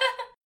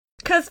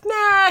 Cause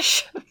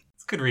MASH!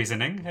 It's good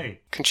reasoning. Hey.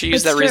 Couldn't you use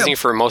It's that true. reasoning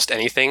for most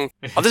anything?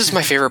 Oh, this is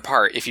my favorite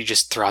part, if you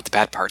just throw out the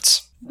bad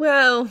parts.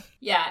 Well,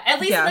 Yeah, at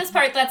least Yeah. in this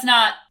part, that's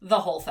not the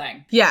whole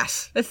thing.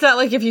 yes. It's not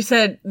like if you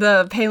said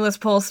the Painless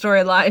Pole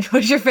storyline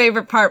was your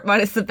favorite part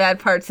minus the bad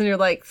parts, and you're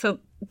like, so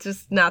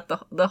just not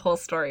the whole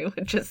story,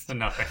 which just So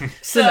nothing.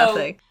 so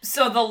nothing.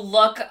 So the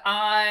look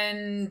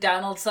on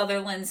Donald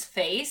Sutherland's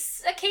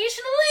face occasionally?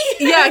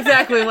 Yeah,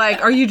 exactly.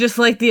 Like, are you just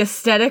like the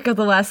aesthetic of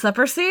the Last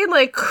Supper scene?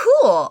 Like,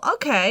 cool.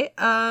 Okay.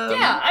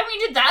 Yeah, I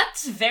mean,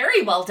 that's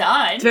very well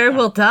done. Very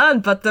well done,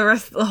 but the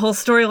whole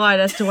storyline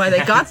as to why they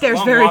got It's a there is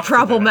long very walk to them.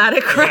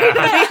 problematic, right?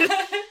 I mean,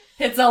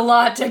 It's a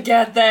lot to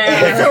get it's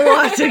there. a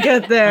lot to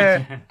get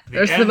there. The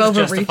There's some ends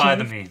justify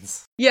the overreaching.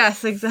 means.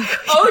 Yes, exactly.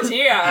 Oh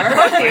dear.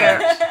 Oh,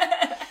 dear.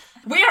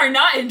 We are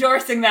not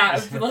endorsing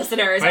that,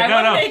 listeners. Wait, I no,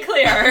 want to no. make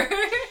clear.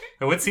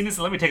 What scene is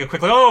it? Let me take a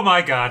quick look. Oh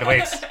my god,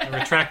 wait. I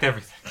retract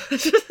everything.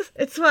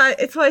 It's why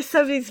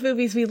 70s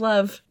movies we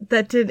love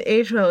that didn't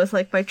age well is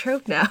like my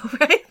trope now,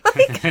 right?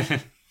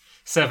 Like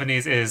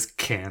 70s is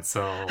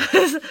canceled.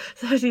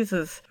 70s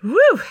is woo.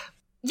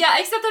 Yeah,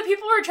 except that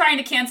people were trying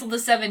to cancel the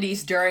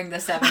 70s during the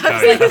 70s. Oh,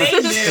 Like, yeah. they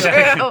It's knew.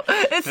 true.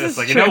 It's It's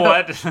like, true. you know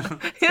what? Let's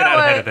get know out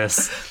ahead what? of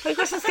this. Like,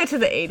 let's just get to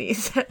the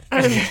 80s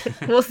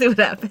and we'll see what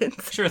happens.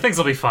 Sure, things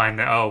will be fine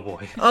now. Oh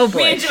boy. Oh We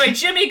boy. enjoyed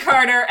Jimmy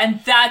Carter,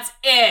 and that's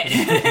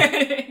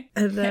it.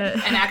 And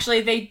then, And actually,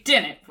 they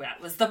didn't.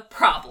 That was the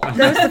problem.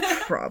 that was the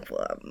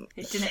problem.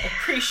 They didn't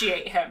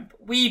appreciate him.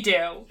 We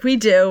do. We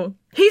do.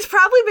 He's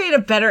probably made a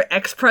better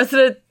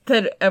ex-president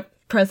than a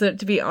president,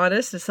 to be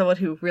honest, as someone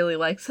who really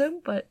likes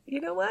him. But you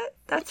know what?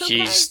 That's okay.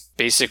 He's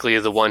basically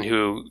the one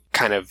who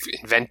kind of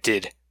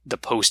invented the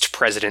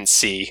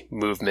post-presidency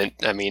movement.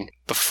 I mean,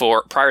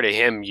 prior to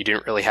him, you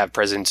didn't really have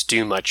presidents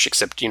do much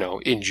except,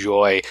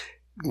 enjoy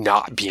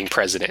not being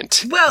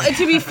president. Well, and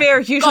to be fair,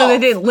 usually they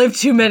didn't live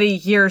too many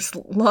years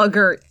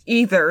longer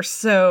either.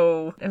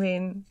 So, I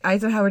mean,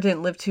 Eisenhower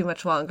didn't live too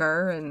much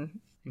longer, and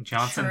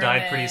Johnson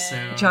died pretty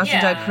soon. Johnson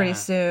Yeah. died pretty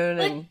soon,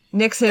 Like, and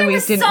Nixon there we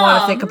was didn't want to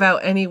some. think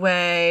about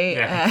anyway.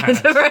 Yeah.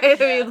 And,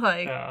 right? I mean,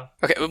 like, Yeah.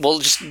 Okay, well,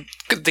 just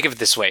think of it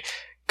this way.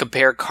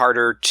 Compare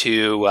Carter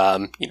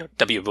to,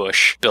 W.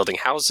 Bush building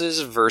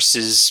houses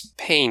versus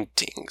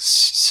paintings.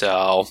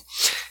 So,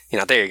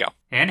 there you go.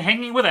 And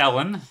hanging with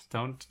Ellen.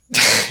 Don't do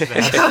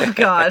that. oh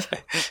god.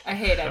 I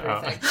hate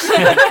everything.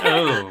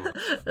 Oh.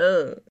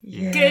 Ugh.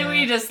 Okay,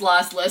 we just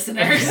lost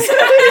listeners.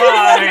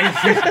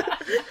 Bye.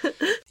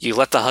 You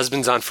let the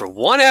husbands on for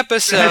one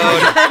episode.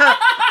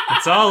 That's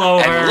It's all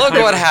over. And look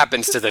what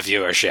happens to the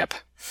viewership.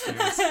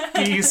 There's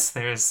Geese,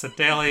 there's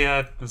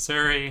Sedalia,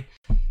 Missouri.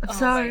 I'm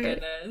sorry. My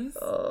goodness.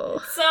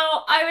 Oh. So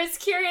I was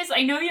curious.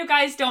 I know you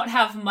guys don't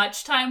have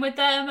much time with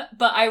them,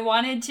 but I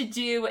wanted to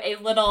do a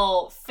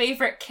little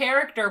favorite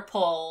character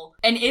poll.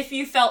 And if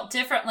you felt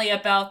differently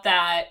about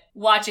that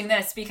watching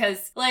this,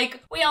 because,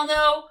 like, we all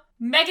know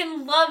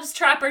Megan loves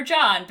Trapper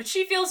John, but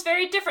she feels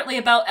very differently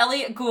about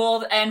Elliot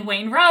Gould and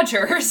Wayne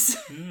Rogers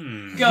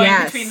going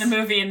Yes. between the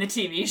movie and the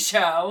TV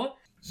show.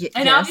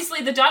 And yes.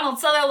 obviously the Donald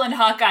Sutherland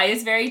Hawkeye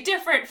is very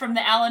different from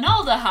the Alan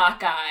Alda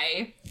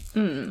Hawkeye.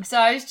 So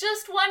I was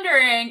just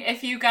wondering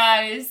if you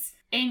guys,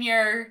 in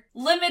your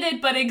limited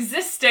but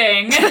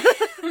existing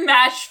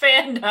MASH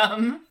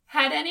fandom,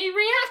 had any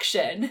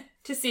reaction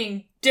to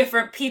seeing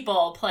different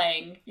people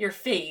playing your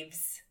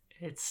faves.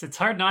 It's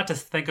hard not to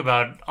think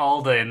about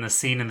Alda in the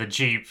scene in the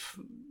Jeep,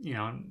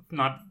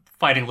 not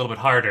fighting a little bit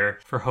harder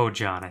for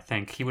Ho-John. I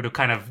think he would have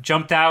kind of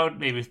jumped out,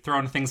 maybe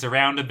thrown things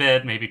around a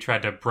bit, maybe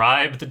tried to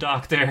bribe the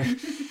doctor.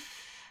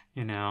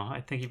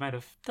 I think he might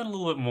have done a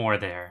little bit more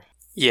there.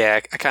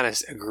 Yeah, I kind of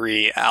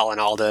agree. Alan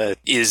Alda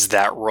is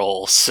that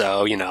role,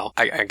 so,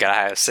 I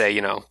gotta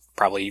say,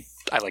 probably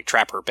I like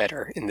Trapper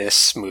better in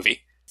this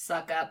movie.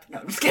 Suck up. No,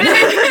 I'm just kidding.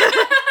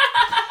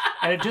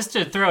 Just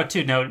to throw out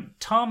too, now,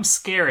 Tom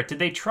Skerritt, did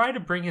they try to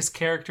bring his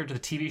character to the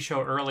TV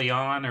show early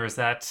on, or is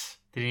that...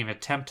 They didn't even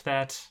attempt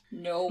that?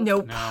 Nope.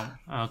 No?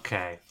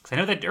 Okay. Because I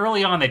know that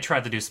early on they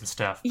tried to do some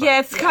stuff. But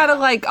Yeah, it's kind of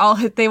like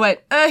they went,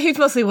 he's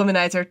mostly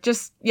womanizer.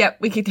 Just,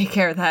 we can take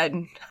care of that.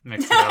 And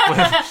mix it up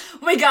with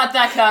We got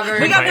that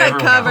covered. we got by that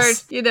everyone covered.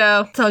 else.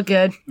 It's all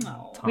good.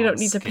 Oh. We don't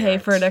need to pay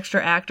for an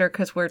extra actor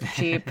because we're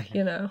cheap,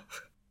 Hey.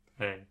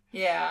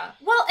 Yeah.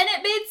 Well, and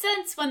it made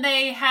sense when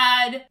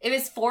it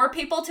was 4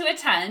 people to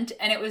attend,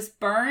 and it was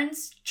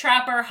Burns,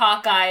 Trapper,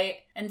 Hawkeye,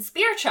 and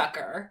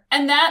Spearchucker.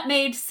 And that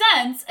made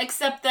sense,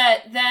 except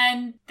that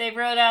then they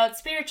wrote out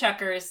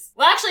Spearchucker's...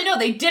 Well, actually, no,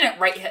 they didn't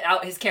write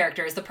out his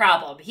character is the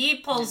problem. He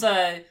pulls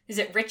is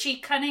it Richie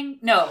Cunning?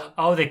 No.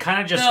 Oh, they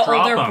kind of just The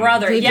drop older him.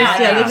 brother. They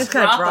Yeah, just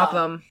kind of drop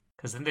him.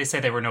 Because then they say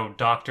there were no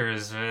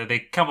doctors. They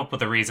come up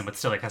with a reason, but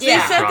still, They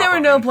said there were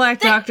no black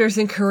doctors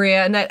in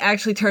Korea, and that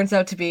actually turns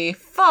out to be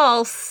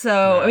false.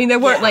 So, Yeah. I mean, they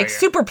weren't Yeah.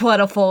 super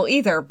plentiful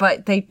either,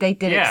 but they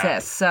did Yeah.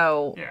 exist.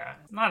 So, Yeah,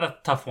 not a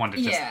tough one to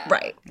just... Yeah.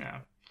 right. Yeah.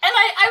 And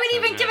I would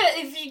even give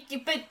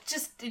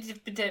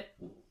it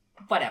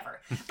whatever.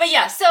 But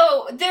yeah,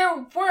 so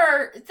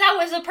that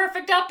was a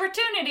perfect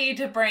opportunity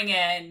to bring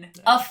in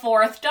a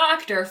 4th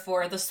doctor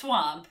for the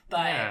swamp,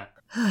 but Yeah.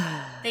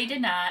 they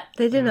did not.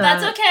 They did not.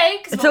 That's okay,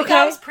 because It's what we got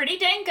okay. was pretty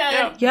dang good.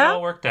 Yeah, Yeah. it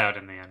all worked out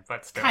in the end,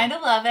 but still. Kind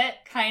of love it.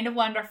 Kind of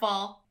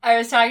wonderful. I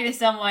was talking to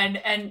someone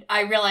and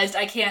I realized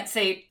I can't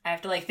say, I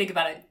have to think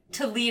about it,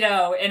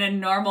 Toledo in a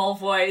normal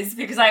voice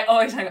because I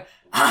always go,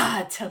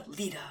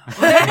 Toledo.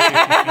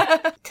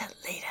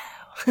 Toledo.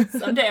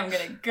 Someday I'm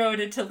going to go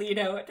to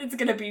Toledo. It's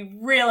going to be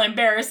real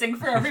embarrassing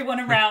for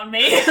everyone around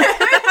me.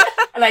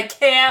 And I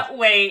can't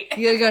wait.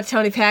 You gonna go to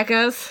Tony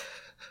Paco's?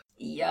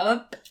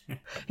 Yup.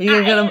 You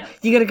gonna go to Mudhead's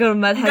I'm going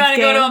to game?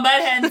 go to a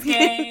Mudhens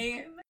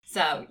game.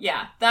 So,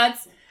 yeah,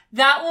 that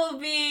will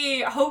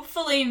be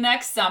hopefully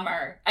next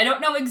summer. I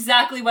don't know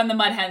exactly when the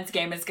Mudhens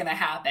game is going to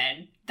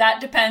happen. That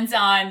depends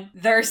on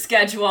their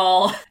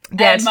schedule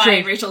That's and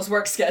true. Rachel's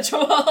work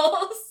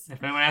schedules.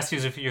 If anyone asks you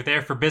if you're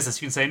there for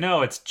business, you can say,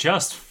 no, it's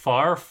just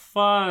for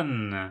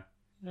fun.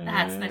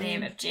 That's the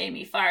name of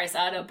Jamie Farr's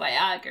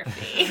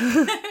autobiography,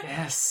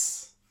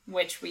 Yes.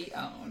 which we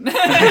own.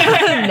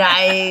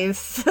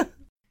 Nice.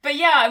 But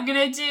yeah,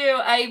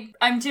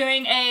 I'm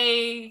doing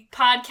a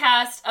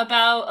podcast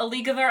about A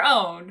League of Their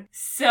Own.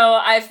 So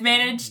I've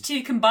managed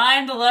to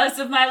combine the loves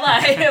of my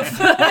life.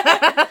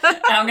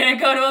 I'm gonna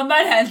go to a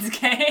Mudhens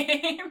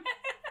game.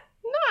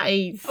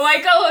 Nice. My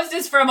co-host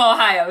is from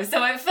Ohio,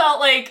 so it felt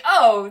like,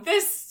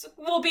 this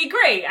will be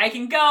great. I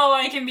can go,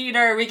 I can meet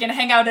her, we can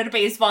hang out at a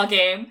baseball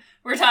game.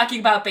 We're talking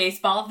about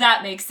baseball,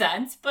 that makes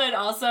sense. But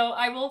also,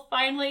 I will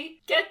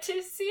finally get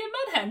to see a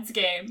Mudhens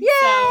game. Yay!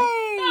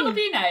 So that'll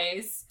be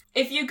nice.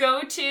 If you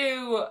go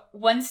to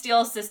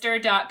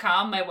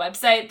onesteelsister.com, my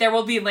website, there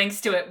will be links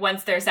to it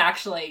once there's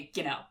actually,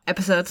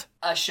 Episodes.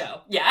 a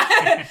show.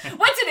 Yeah.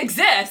 Once it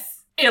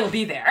exists, it'll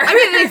be there. I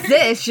mean, it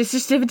exists. It's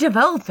just in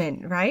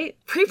development, right?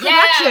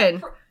 Pre-production.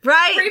 Yeah,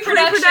 right?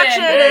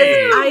 pre-production.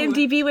 Hey. As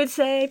IMDb would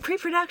say.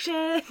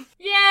 Pre-production.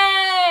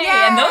 Yay!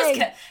 And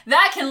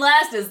that can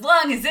last as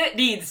long as it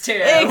needs to.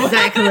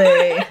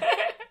 Exactly.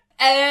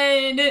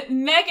 And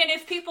Megan,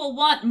 if people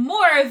want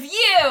more of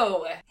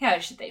you, how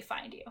should they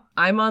find you?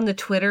 I'm on the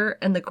Twitter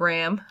and the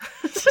Gram.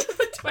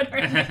 Twitter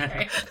and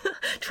Instagram.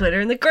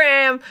 Twitter and the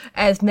Gram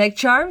as Meg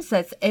Charms.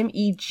 That's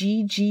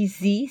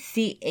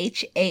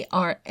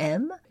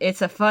MEGGZCHARM.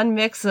 It's a fun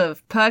mix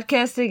of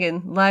podcasting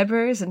and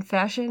libraries and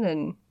fashion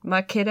and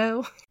my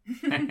kiddo.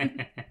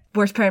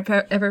 Worst parent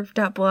ever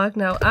 .blog.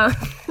 No,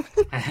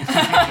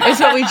 it's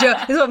what we joke.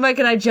 It's what Mike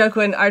and I joke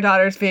when our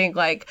daughter's being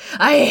like,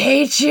 "I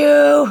hate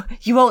you.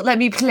 You won't let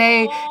me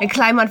play and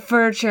climb on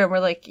furniture." And we're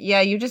like,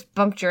 "Yeah, you just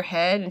bumped your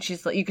head." And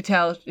she's like, you could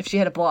tell if she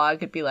had a blog,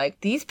 it'd be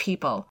like, "These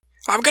people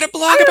I'm gonna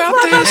blog about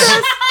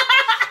this.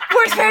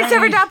 Worst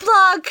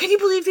parents.blog. Can you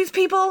believe these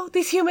people?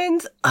 These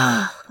humans?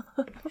 Ugh.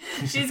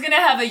 She's gonna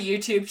have a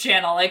YouTube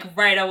channel, like,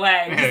 right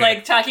away. Just,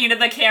 like, talking to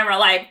the camera,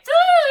 like...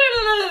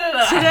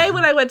 Today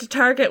when I went to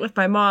Target with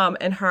my mom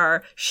and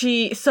her,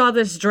 she saw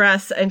this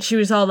dress and she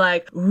was all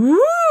like,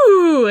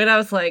 "Ooh!" And I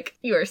was like,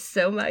 "You are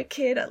so my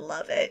kid. I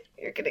love it.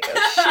 You're gonna go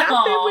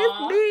shopping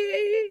with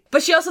me."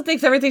 But she also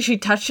thinks everything she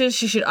touches,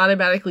 she should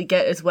automatically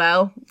get as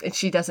well. And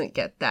she doesn't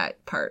get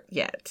that part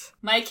yet.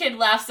 My kid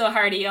laughed so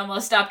hard he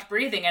almost stopped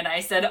breathing, and I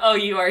said, "Oh,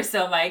 you are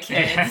so my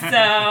kid."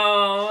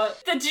 So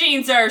the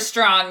genes are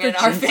strong in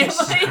our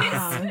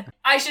families.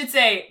 I should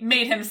say,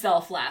 made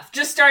himself laugh.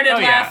 Just started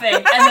laughing,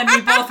 and then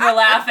we both were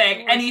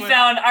laughing, and he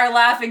found our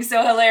laughing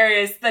so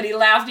hilarious that he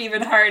laughed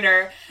even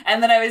harder.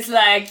 And then I was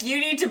like, "You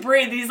need to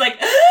breathe." And he's like,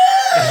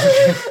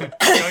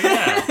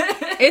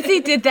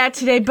 Izzy did that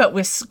today, but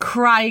was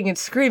crying and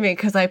screaming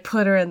because I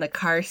put her in the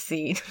car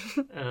seat.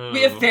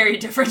 We have very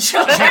different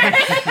children.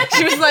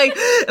 She was like,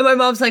 and my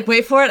mom's like,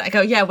 "Wait for it." I go,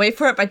 "Yeah, wait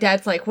for it." My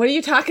dad's like, "What are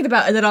you talking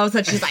about?" And then all of a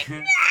sudden she's like,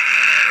 "Nah!"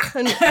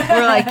 And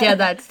we're like, "Yeah,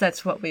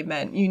 that's what we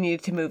meant. You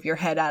needed to move your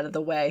head out of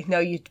the way."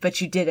 But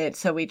you didn't,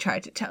 so we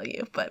tried to tell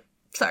you. But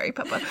sorry,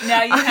 Papa.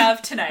 Now you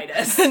have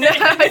tinnitus. No,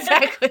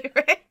 exactly,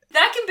 right?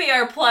 That can be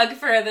our plug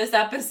for this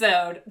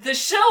episode. The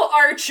show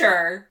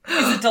Archer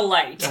is a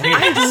delight.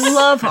 I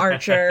love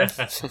Archer.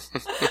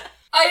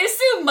 I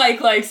assume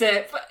Mike likes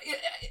it,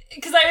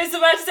 because I was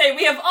about to say,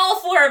 we have all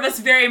four of us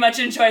very much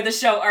enjoyed the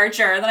show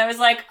Archer, and then I was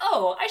like,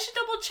 oh, I should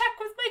double check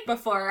with Mike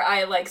before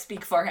I,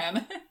 speak for him.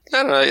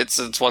 I don't know, it's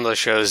one of those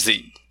shows that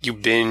you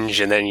binge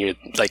and then you,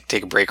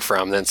 take a break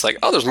from, and then it's like,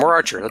 oh, there's more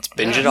Archer, let's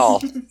binge it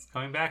all.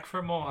 Coming back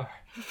for more.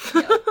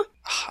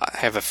 I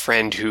have a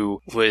friend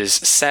who was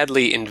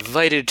sadly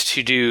invited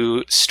to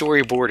do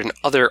storyboard and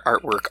other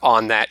artwork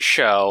on that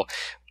show,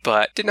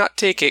 but did not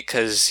take it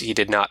because he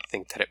did not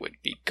think that it would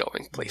be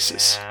going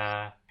places.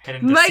 Yeah.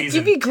 Mike,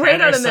 you'd be great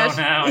on a MASH.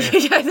 Now.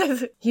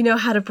 You know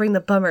how to bring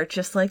the bummer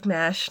just like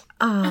MASH.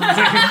 Oh.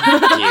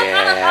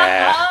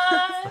 Yeah.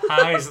 The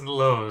highs and the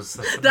lows.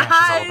 That's what The MASH is all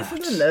highs about.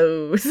 and the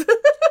lows.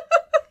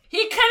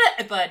 He could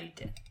have, but he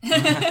did.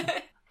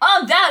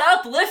 On that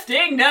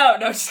uplifting note,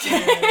 no, just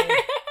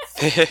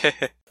kidding.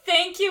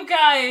 Thank you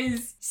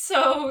guys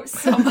so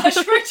much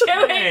for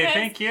doing Hey, this.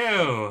 thank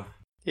you.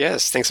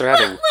 Yes, thanks for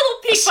having me.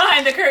 Little peek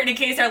behind the curtain in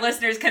case our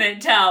listeners couldn't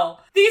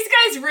tell. These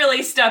guys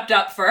really stepped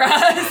up for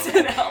us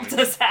and helped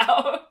us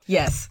out.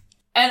 Yes.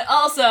 And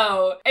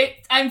also,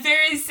 I'm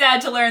very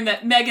sad to learn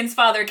that Megan's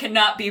father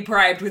cannot be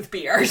bribed with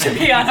beer to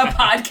be on a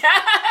podcast.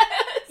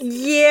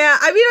 Yeah,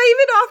 I mean, I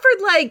even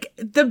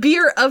offered, the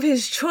beer of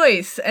his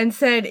choice and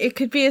said it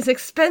could be as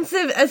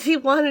expensive as he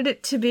wanted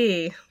it to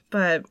be.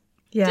 But,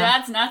 yeah.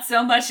 Dad's not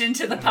so much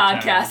into the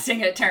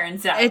podcasting, it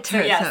turns out. It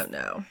turns yes, out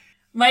no.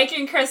 Mike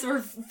and Chris were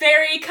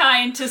very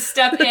kind to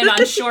step in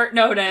on short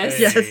notice.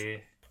 Yes.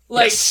 Hey.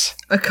 Yes.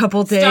 A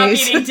couple Stop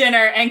days. eating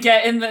dinner and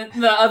get in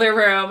the other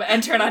room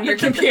and turn on your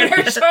computer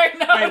short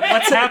notice. Wait,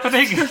 what's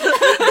happening?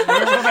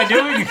 What am I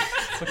doing?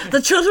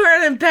 The children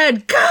are in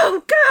bed.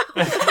 Go,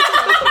 go!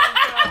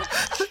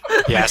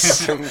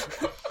 Yes.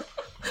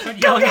 Don't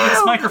yell at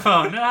this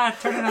microphone.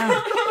 Turn it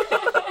on.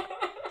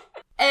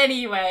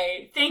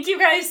 Anyway, thank you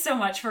guys so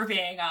much for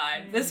being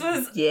on. This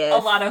was Yes. a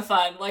lot of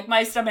fun.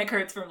 My stomach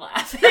hurts from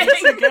laughing.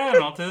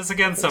 Again, I'll do this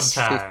again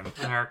sometime.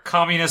 In our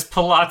communist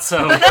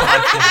palazzo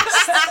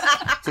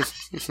podcast.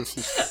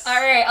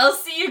 All right, I'll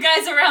see you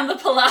guys around the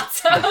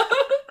palazzo.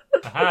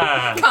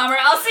 Ah. Palmer,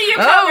 I'll see you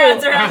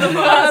comrades around the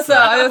palazzo. So,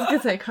 I was going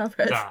to say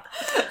comrades. Ah.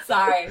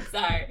 Sorry.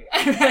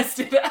 I messed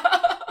it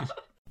up.